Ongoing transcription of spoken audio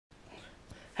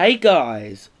Hey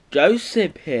guys,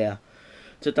 Joseph here.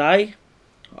 Today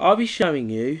I'll be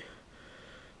showing you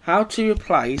how to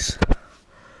replace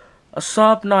a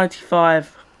Saab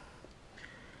 95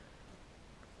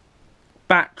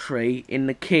 battery in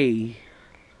the key,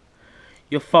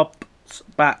 your fob's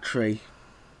battery.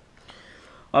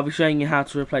 I'll be showing you how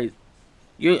to replace.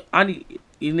 You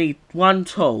need one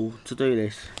tool to do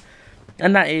this,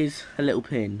 and that is a little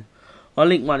pin. I'll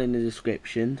link one in the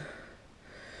description.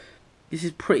 This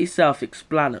is pretty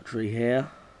self-explanatory here.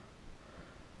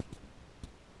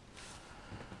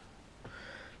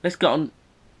 Let's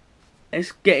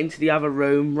get into the other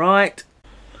room, right?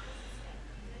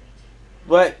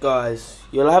 Right guys,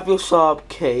 you'll have your Saab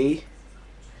key.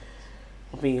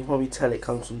 I mean, you can probably tell it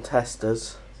comes from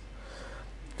testers.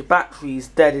 The battery is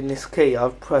dead in this key.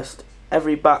 I've pressed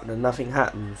every button and nothing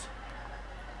happens.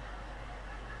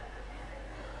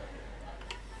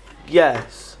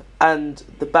 Yes, and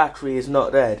the battery is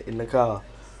not dead in the car.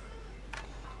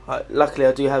 Luckily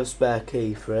I do have a spare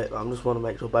key for it, but I just want to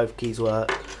make sure both keys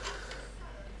work. So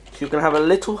you're going to have a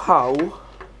little hole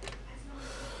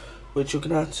which you're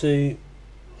going to have to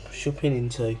push your pin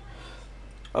into.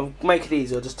 I'll make it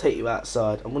easier, I'll just take you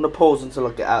outside. I'm going to pause until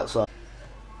I get outside.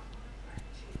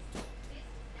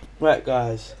 Right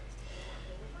guys,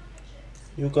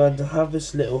 you're going to have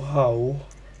this little hole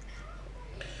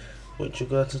which you're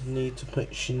going to need to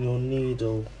push in your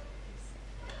needle.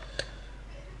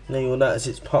 Now you'll notice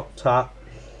it's popped up.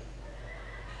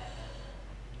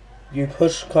 You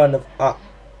push kind of up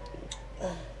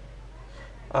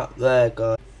there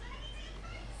guys.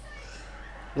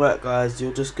 Right guys,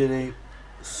 you're just going to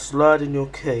slide in your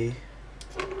key.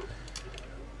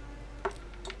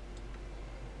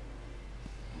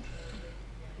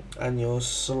 And you'll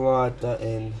slide that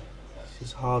in.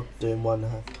 It's hard doing one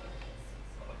hand.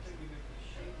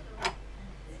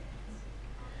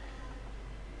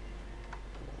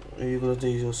 What you're going to do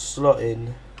is you'll slot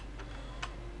in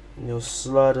and you'll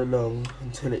slide along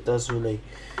until it does release.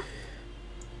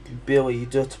 You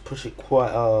do have to push it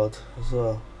quite hard as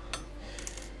well.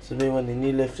 So then when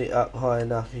you lift it up high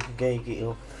enough, you can get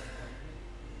your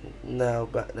nail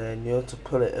back there, and you have to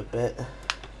pull it a bit.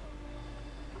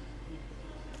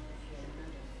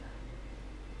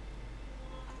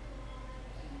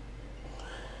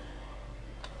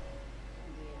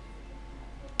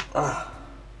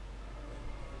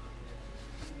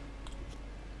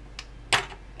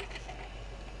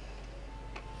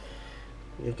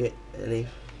 You get any.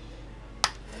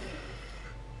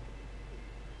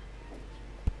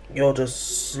 You're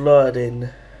just sliding.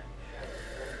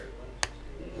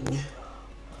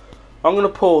 I'm going to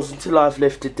pause until I've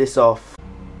lifted this off.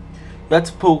 You had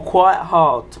to pull quite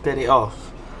hard to get it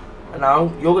off. And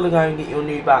now you're going to go and get your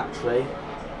new battery.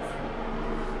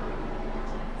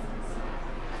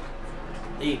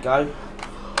 There you go.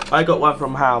 I got one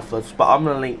from Halfords, but I'm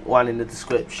going to link one in the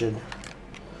description.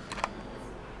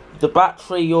 The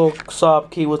battery your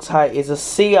Saab key will take is a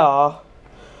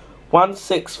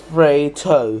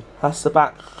CR1632. That's the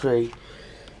battery.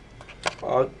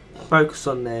 I'll focus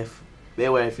on there. Be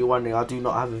aware if you're wondering, I do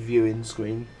not have a viewing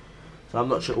screen, so I'm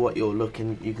not sure what you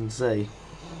can see.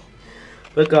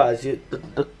 But guys,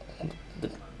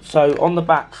 so on the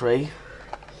battery,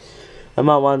 and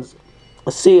my one's a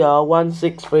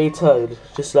CR1632,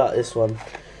 just like this one.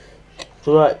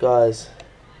 So right guys,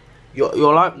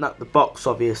 you'll open up the box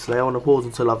obviously. I want to pause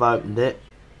until I've opened it.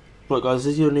 Right guys,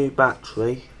 this is your new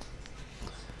battery.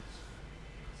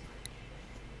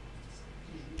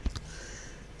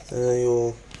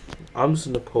 I'm just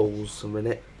going to pause a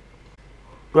minute.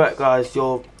 Right guys,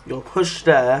 you'll push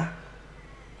there.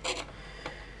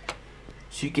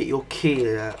 So you get your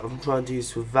key out. I'm trying to do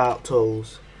this without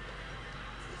tools.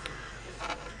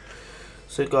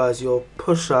 So guys, you'll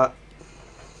push up.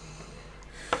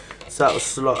 So that'll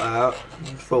slot out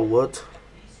and forward.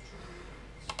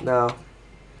 Now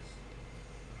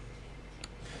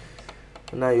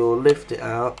you'll lift it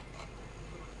out.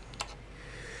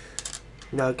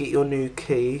 Now get your new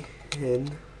key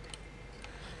in.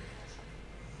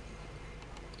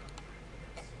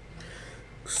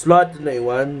 Slide the new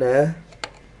one there.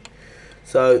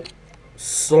 So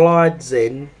slides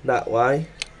in that way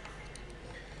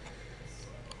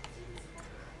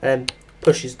and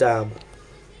pushes down.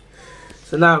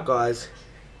 So now guys,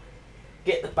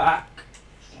 get the back,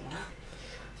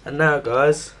 and now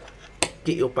guys,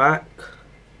 get your back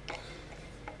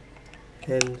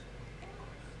and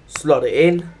slot it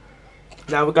in.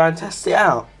 Now we're going to test it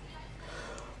out.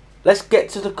 Let's get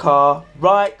to the car.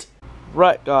 Right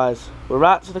guys, we're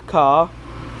out to the car.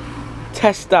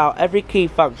 Test out every key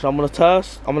function. I'm gonna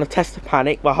test the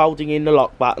panic by holding in the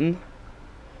lock button.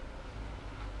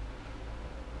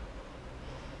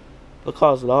 The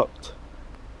car's locked.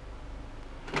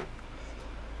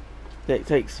 It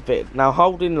takes a bit. Now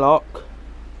hold in lock.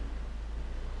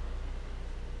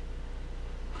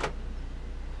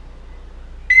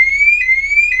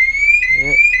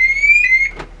 Yeah.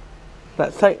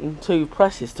 That's taking 2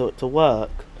 presses to it to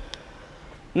work.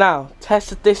 Now test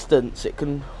the distance it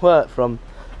can work from.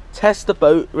 Test the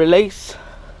boot release,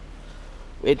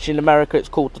 which in America it's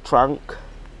called the trunk.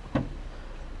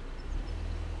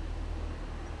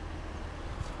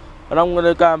 And I'm going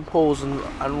to go and pause and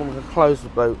I'm going to close the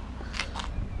boot.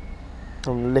 I'm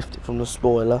going to lift it from the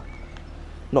spoiler.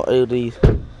 Not all these.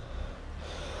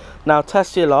 Now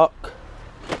test your lock.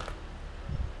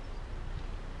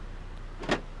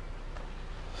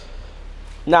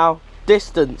 Now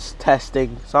distance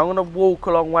testing. So I'm going to walk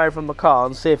a long way from the car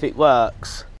and see if it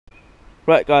works.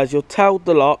 Right guys, you'll tell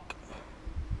the lock.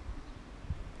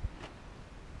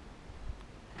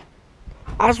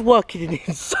 That's working an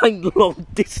insane long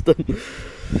distance.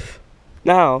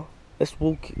 Now, let's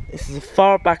walk. This is as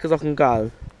far back as I can go.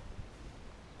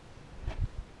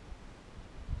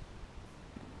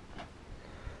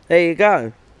 There you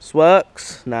go. This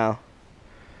works now.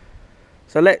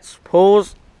 So let's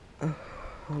pause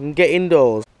and get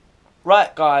indoors.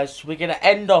 Right guys, we're going to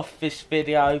end off this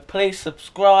video. Please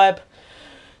subscribe,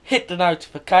 hit the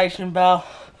notification bell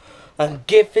and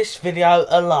give this video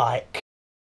a like.